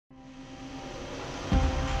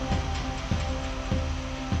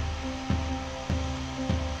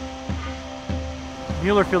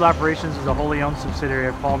Mueller Field Operations is a wholly owned subsidiary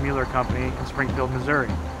of Paul Mueller Company in Springfield, Missouri.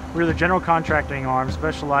 We're the general contracting arm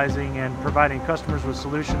specializing in providing customers with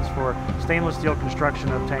solutions for stainless steel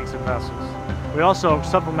construction of tanks and vessels. We also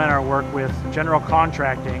supplement our work with general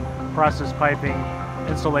contracting, process piping,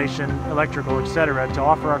 installation, electrical, etc. to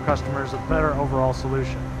offer our customers a better overall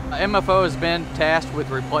solution. MFO has been tasked with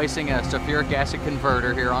replacing a sulfuric acid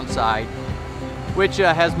converter here on site, which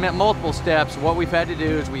has meant multiple steps. What we've had to do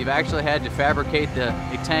is we've actually had to fabricate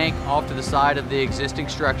a tank off to the side of the existing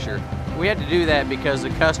structure. We had to do that because the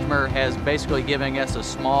customer has basically given us a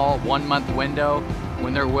small 1-month window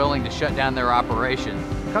when they're willing to shut down their operation.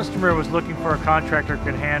 The customer was looking for a contractor who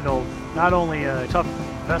could handle not only a tough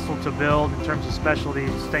vessel to build in terms of specialty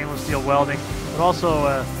stainless steel welding, but also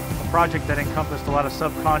a project that encompassed a lot of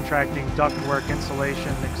subcontracting, ductwork,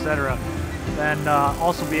 insulation, etc. And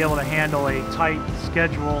also be able to handle a tight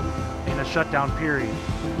schedule in a shutdown period.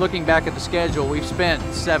 Looking back at the schedule, we've spent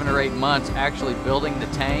 7 or 8 months actually building the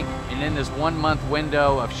tank, and in this 1-month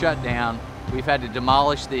window of shutdown, we've had to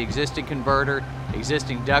demolish the existing converter,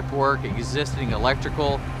 existing ductwork, existing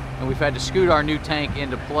electrical, and we've had to scoot our new tank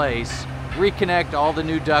into place, reconnect all the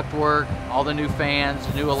new ductwork, all the new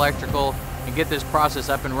fans, new electrical, and get this process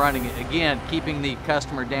up and running, again, keeping the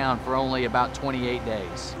customer down for only about 28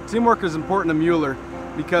 days. Teamwork is important to Mueller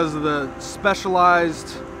because of the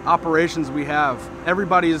specialized operations we have.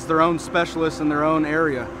 Everybody is their own specialist in their own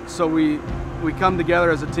area. So we come together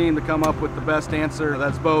as a team to come up with the best answer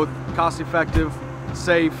that's both cost-effective,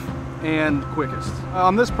 safe, and quickest.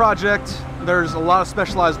 On this project, there's a lot of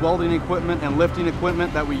specialized welding equipment and lifting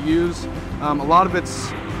equipment that we use. A lot of it's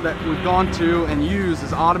that we've gone to and use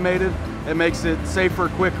is automated. It makes it safer,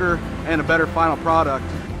 quicker, and a better final product.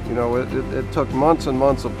 You know, it took months and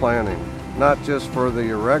months of planning, not just for the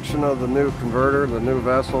erection of the new converter, the new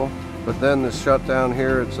vessel, but then the shutdown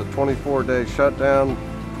here. It's a 24-day shutdown,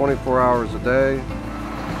 24 hours a day.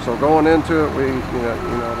 So going into it, we,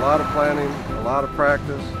 a lot of planning, a lot of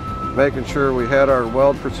practice, making sure we had our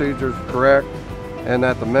weld procedures correct, and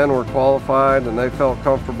that the men were qualified and they felt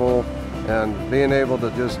comfortable, and being able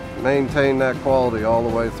to just maintain that quality all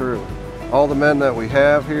the way through. All the men that we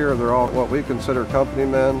have here, they're all what we consider company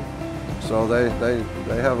men, so they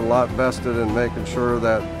have a lot vested in making sure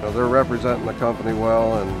that they're representing the company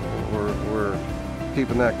well, and we're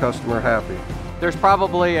keeping that customer happy. There's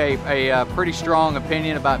probably a pretty strong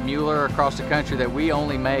opinion about Mueller across the country that we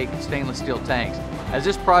only make stainless steel tanks. As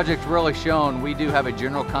this project's really shown, we do have a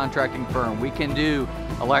general contracting firm. We can do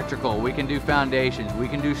electrical, we can do foundations, we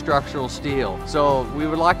can do structural steel. So we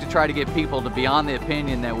would like to try to get people to beyond the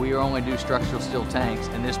opinion that we only do structural steel tanks,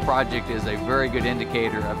 and this project is a very good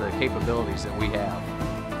indicator of the capabilities that we have.